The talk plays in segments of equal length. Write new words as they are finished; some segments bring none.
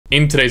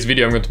In today's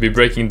video I'm going to be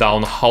breaking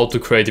down how to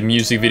create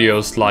music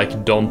videos like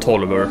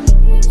Toliver.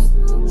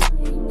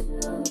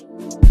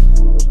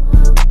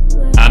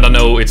 And I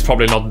know it's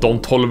probably not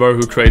Toliver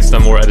who creates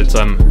them or edits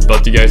them,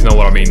 but you guys know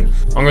what I mean.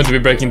 I'm going to be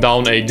breaking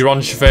down a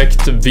grunge effect,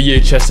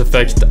 VHS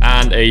effect,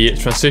 and a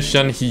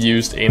transition he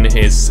used in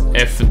his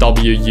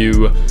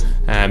FWU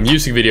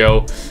music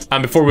video.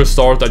 And before we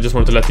start, I just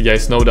wanted to let you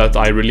guys know that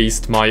I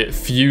released my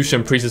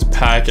Fusion presets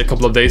pack a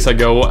couple of days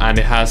ago, and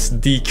it has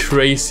the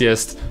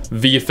craziest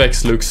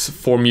VFX looks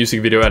for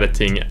music video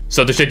editing.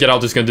 So to check it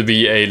out, there's going to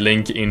be a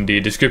link in the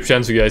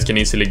description so you guys can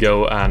easily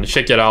go and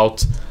check it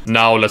out.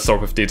 Now let's start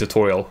with the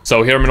tutorial.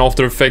 So here I'm in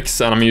After Effects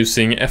and I'm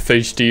using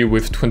FHD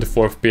with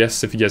 24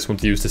 FPS if you guys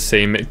want to use the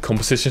same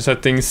composition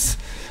settings.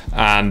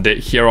 And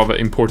here I've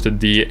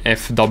imported the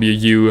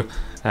FWU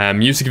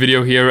music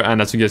video here,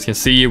 and as you guys can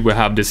see, we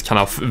have this kind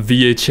of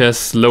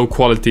VHS low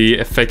quality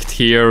effect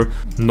here,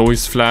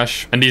 noise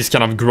flash, and these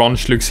kind of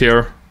grunge looks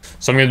here.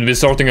 So I'm going to be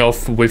starting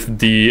off with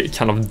the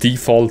kind of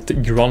default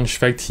grunge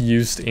effect he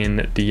used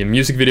in the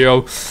music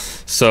video.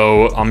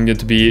 So I'm going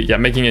to be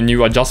making a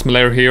new adjustment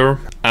layer here, and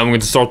I'm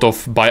going to start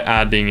off by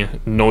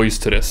adding noise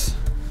to this.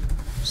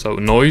 So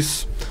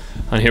noise,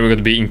 and here we're going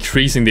to be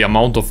increasing the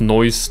amount of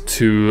noise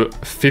to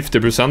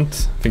 50%.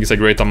 I think it's a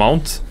great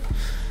amount.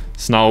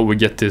 So now we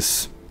get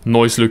this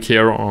noise look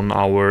here on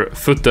our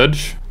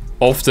footage.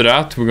 After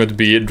that, we're going to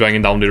be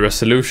dragging down the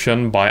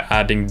resolution by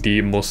adding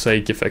the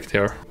mosaic effect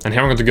here. And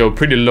here I'm going to go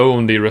pretty low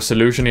on the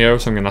resolution here,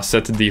 so I'm going to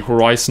set the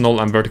horizontal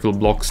and vertical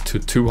blocks to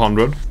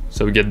 200.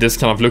 So we get this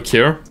kind of look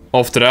here.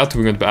 After that,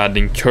 we're going to be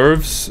adding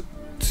curves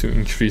to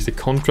increase the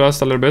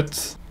contrast a little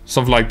bit.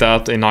 Something like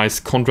that, a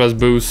nice contrast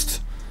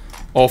boost.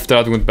 After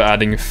that, we're going to be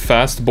adding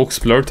fast box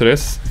blur to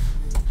this.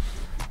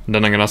 And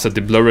then I'm gonna set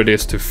the blur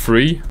radius to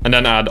 3 and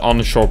then add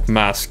unsharp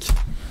mask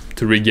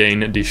to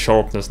regain the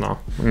sharpness now.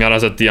 I'm gonna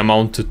set the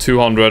amount to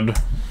 200,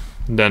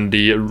 then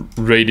the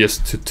radius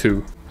to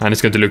 2. And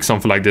it's going to look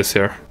something like this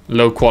here.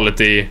 Low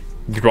quality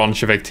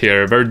grunge effect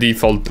here, very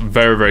default,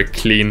 very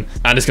clean,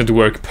 and it's going to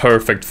work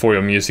perfect for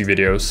your music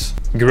videos.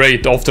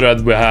 Great. After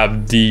that we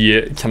have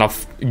the kind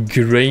of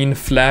grain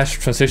flash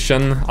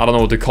transition. I don't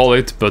know what to call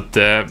it, but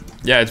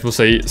yeah, it was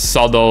a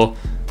subtle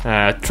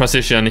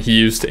transition he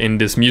used in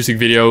this music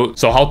video.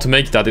 So how to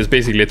make that is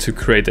basically to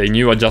create a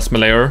new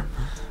adjustment layer.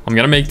 I'm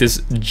gonna make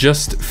this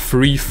just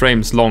 3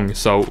 frames long,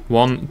 so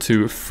 1,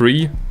 2,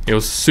 3. It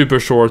was super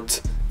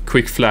short,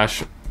 quick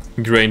flash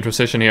grain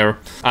transition here.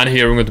 And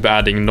here we're going to be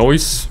adding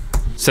noise.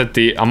 Set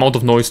the amount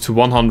of noise to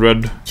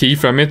 100,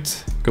 keyframe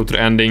it, go to the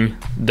ending,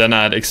 then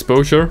add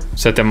exposure,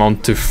 set the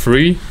amount to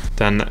 3,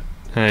 then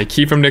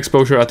keyframe the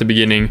exposure at the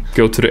beginning,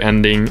 go to the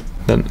ending,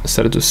 then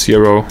set it to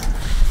 0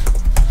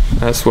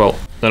 as well.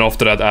 Then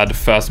after that, add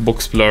fast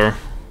box blur,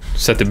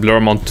 set the blur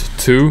amount to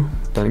 2,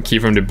 then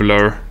keyframe the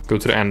blur, go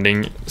to the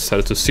ending, set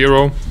it to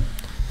 0.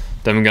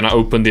 Then we're gonna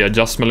open the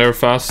adjustment layer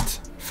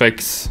fast,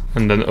 effects,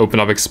 and then open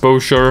up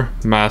exposure,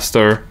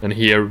 master, and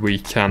here we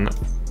can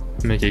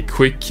make a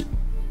quick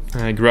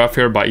graph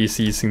here by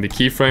using the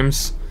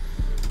keyframes.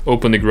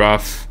 Open the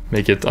graph,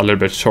 make it a little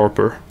bit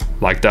sharper,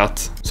 like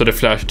that, so the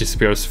flash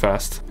disappears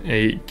fast.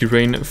 A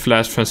grain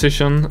flash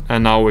transition,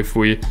 and now if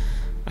we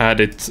add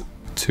it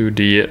to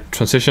the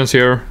transitions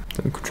here,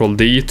 then Control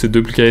D to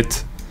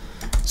duplicate,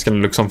 it's gonna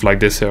look something like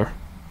this here.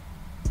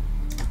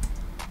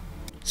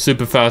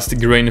 Super fast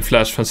grain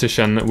flash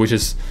transition, which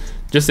is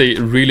just a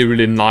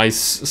really nice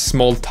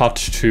small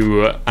touch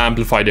to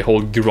amplify the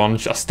whole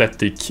grunge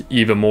aesthetic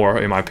even more,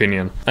 in my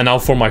opinion. And now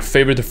for my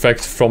favorite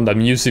effect from that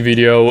music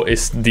video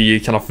is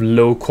the kind of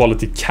low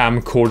quality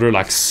camcorder,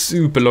 like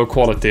super low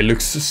quality. It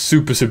looks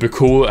super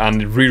cool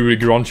and really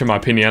grunge in my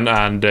opinion.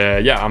 And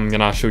yeah, I'm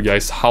gonna show you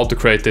guys how to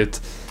create it.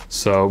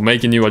 So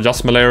make a new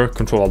adjustment layer,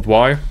 Control Alt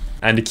Y.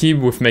 And the key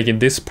with making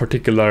this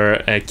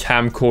particular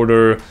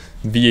camcorder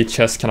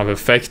VHS kind of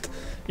effect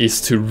is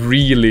to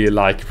really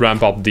like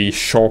ramp up the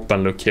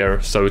sharpen look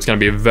here. So it's gonna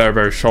be a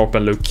very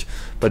sharpen look,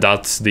 but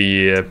that's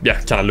the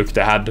kind of look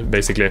they had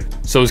basically.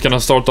 So it's gonna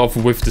start off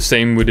with the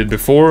same we did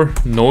before,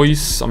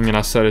 noise. I'm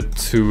gonna set it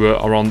to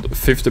around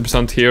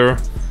 50% here.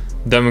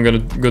 Then we're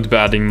going to be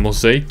adding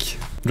mosaic.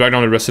 Drag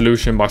down the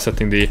resolution by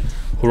setting the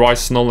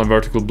horizontal and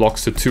vertical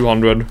blocks to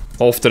 200.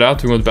 After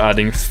that, we're going to be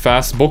adding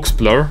fast box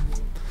blur.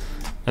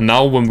 And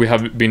now when we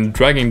have been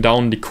dragging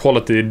down the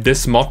quality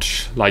this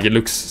much, like it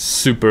looks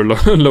super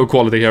low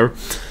quality here,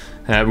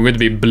 we're going to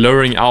be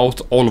blurring out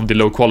all of the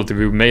low quality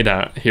we made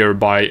here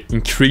by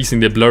increasing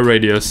the blur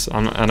radius,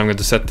 and I'm going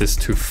to set this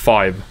to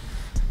 5.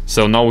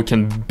 So now we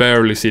can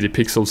barely see the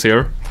pixels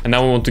here. And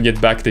now we want to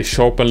get back the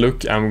sharpen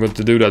look, and we're going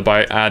to do that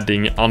by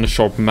adding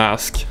unsharp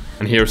mask.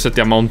 And here set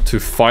the amount to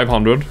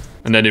 500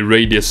 and then the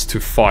radius to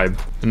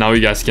 5. And now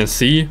you guys can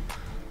see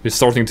we're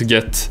starting to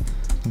get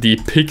the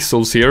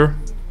pixels here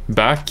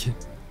back.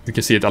 You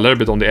can see it a little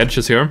bit on the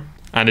edges here,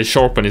 and the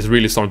sharpen is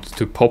really starting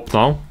to pop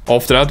now.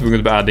 After that, we're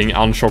going to be adding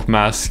unsharp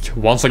mask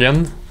once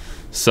again.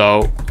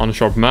 So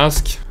unsharp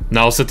mask.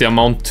 Now set the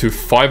amount to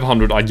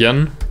 500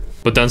 again,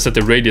 but then set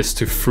the radius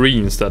to 3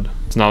 instead.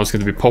 So now it's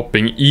going to be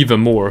popping even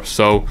more.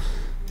 So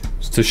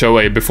to show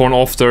a before and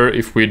after.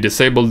 If we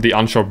disable the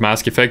unsharp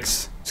mask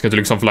effects, it's going to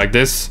look something like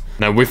this.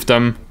 Now with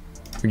them,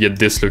 we get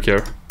this look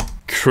here.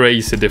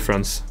 Crazy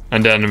difference.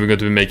 And then we're going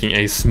to be making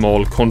a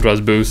small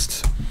contrast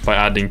boost by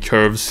adding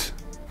curves.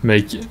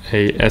 Make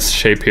a S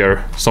shape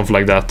here, something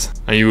like that.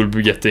 And you will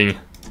be getting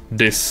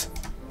this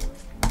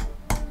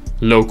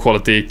low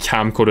quality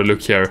camcorder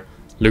look here.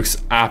 Looks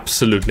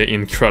absolutely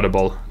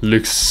incredible.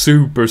 Looks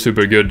super,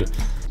 super good.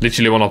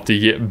 Literally one of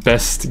the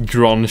best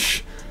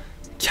grunge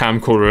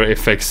camcorder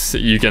effects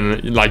you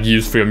can like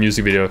use for your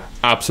music video.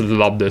 Absolutely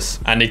love this.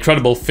 And the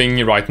incredible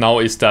thing right now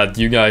is that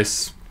you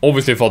guys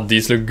obviously thought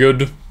these look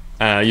good.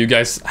 You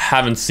guys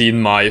haven't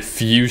seen my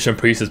Fusion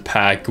preset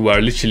pack where I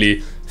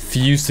literally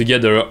fuse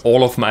together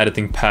all of my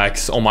editing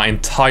packs on my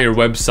entire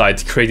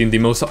website, creating the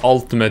most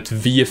ultimate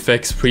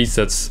VFX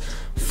presets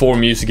for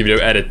music video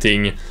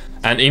editing.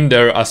 And in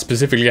there I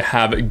specifically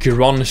have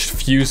grunge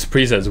fuse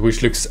presets,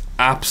 which looks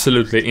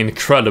absolutely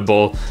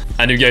incredible.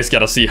 And you guys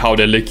gotta see how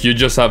they look. You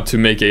just have to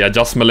make a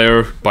adjustment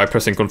layer by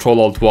pressing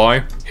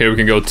Ctrl-Alt-Y. Here we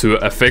can go to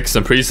effects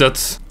and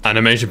presets,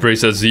 animation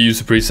presets,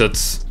 user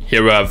presets.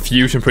 Here we have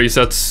fusion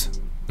presets.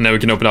 Now we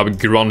can open up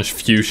grunge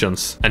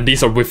fusions. And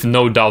these are with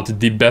no doubt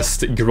the best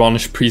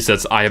grunge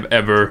presets I have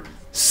ever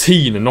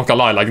seen. Not gonna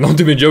lie, like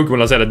not even joking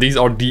when I say that. These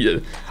are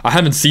the... I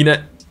haven't seen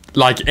it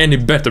like any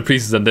better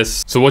presets than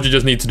this. So what you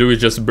just need to do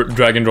is just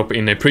drag and drop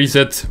in a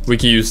preset. We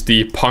can use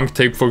the punk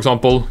tape, for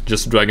example.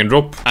 Just drag and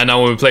drop. And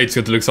now when we play, it's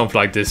going to look something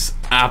like this.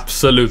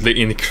 Absolutely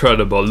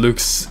incredible.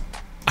 Looks,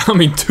 I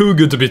mean, too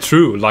good to be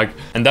true. Like,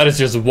 and that is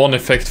just one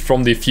effect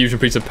from the Fusion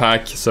preset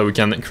pack. So we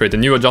can create a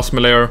new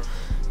adjustment layer,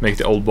 make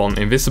the old one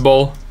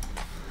invisible.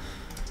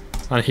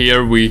 And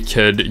here we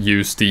could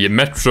use the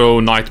Metro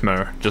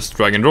Nightmare. Just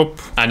drag and drop.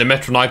 And the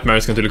Metro Nightmare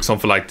is going to look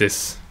something like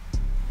this.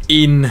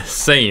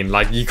 Insane.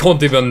 Like, you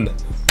can't even...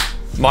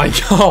 My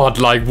god,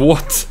 like,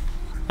 what?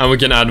 And we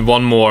can add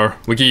one more.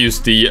 We can use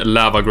the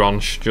Lava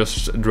Grunge.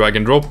 Just drag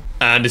and drop.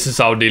 And this is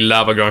how the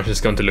Lava Grunge is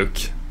going to look.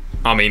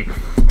 I mean,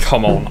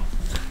 come on.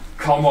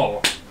 Come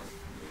on.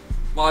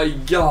 My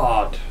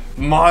god.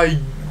 My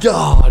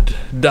god.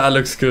 That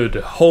looks good.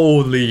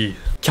 Holy...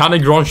 Can a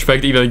grunge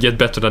effect even get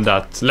better than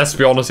that? Let's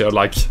be honest here,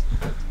 like,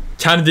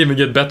 can it even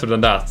get better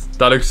than that?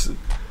 That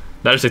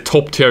is a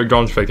top tier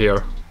grunge effect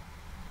here.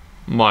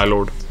 My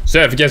lord. So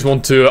yeah, if you guys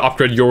want to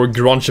upgrade your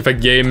grunge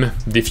effect game,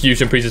 the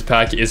Fusion preset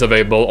pack is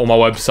available on my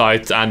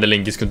website, and the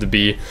link is going to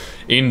be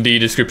in the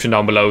description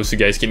down below, so you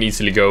guys can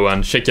easily go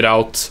and check it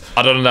out.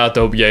 Other than that,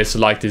 I hope you guys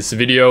liked this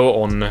video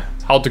on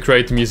how to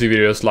create music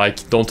videos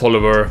like Don't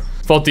Toliver.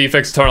 Thought the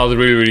effects turned out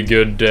really, really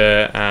good,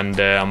 and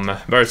I'm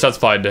very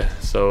satisfied,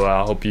 so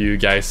I hope you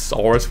guys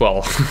are as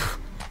well.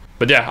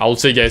 But yeah, I'll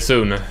see you guys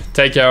soon.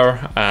 Take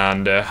care,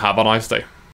 and have a nice day.